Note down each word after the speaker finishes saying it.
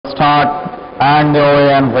start, and the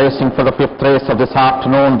OAM racing for the fifth race of this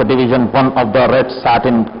afternoon, the Division 1 of the red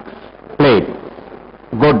satin plate.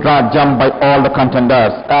 Good jump by all the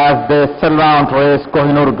contenders. As they settle round race,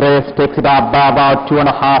 Kohinoor Grace takes it up by about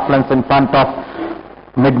 2.5 lengths in front of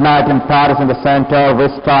Midnight in Paris in the center,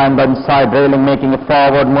 Vista in the inside railing making a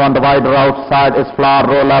forward move. On the wider outside is Flower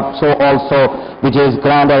Roll Up, so also Vijay's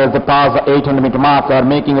Grandeur as they pass the 800-meter marker,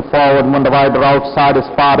 making a forward move. On the wider outside is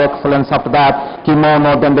Par Excellence. After that,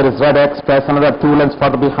 Kimono, then there is Red Express, another 2 lengths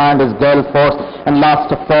further behind is Gale Force, and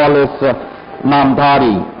last of all is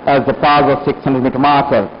Namdhari as they pass the 600-meter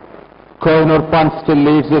marker. Kohinoor Punch still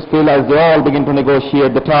leads this field as they all begin to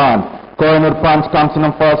negotiate the turn. Kohinoor Punch comes in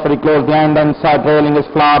first, very close behind. The inside railing is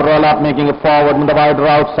Flower Roll Up, making a forward. On the wider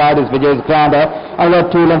outside is Vijay's Grandeur. Another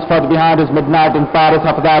 2 lengths further behind is Midnight in Paris.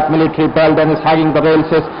 After that, Military Bell then is hugging the rails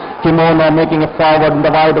is Kimono, making a forward. On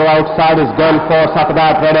the wider outside is Gale Force. After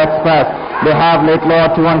that, Red Express. They have little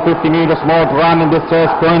over 250 meters more to run in this race.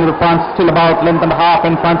 Kohinoor Punch still about length and a half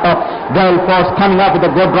in front of Gale Force, coming up with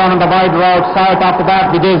a good run on the wider outside. After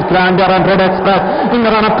that, Vijay's Grandeur and Red Express in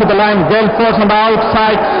the run up to the line. Gale Force on the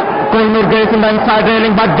outside. Kohinoor Grace in the inside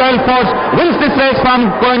railing, but Gale Force wins this race from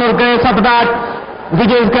Kohinoor Grace. After that,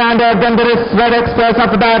 Vijay's Grandeur, then there is Red Express.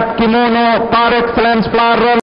 After that, Kimono, Par Excellence, Flower Roll.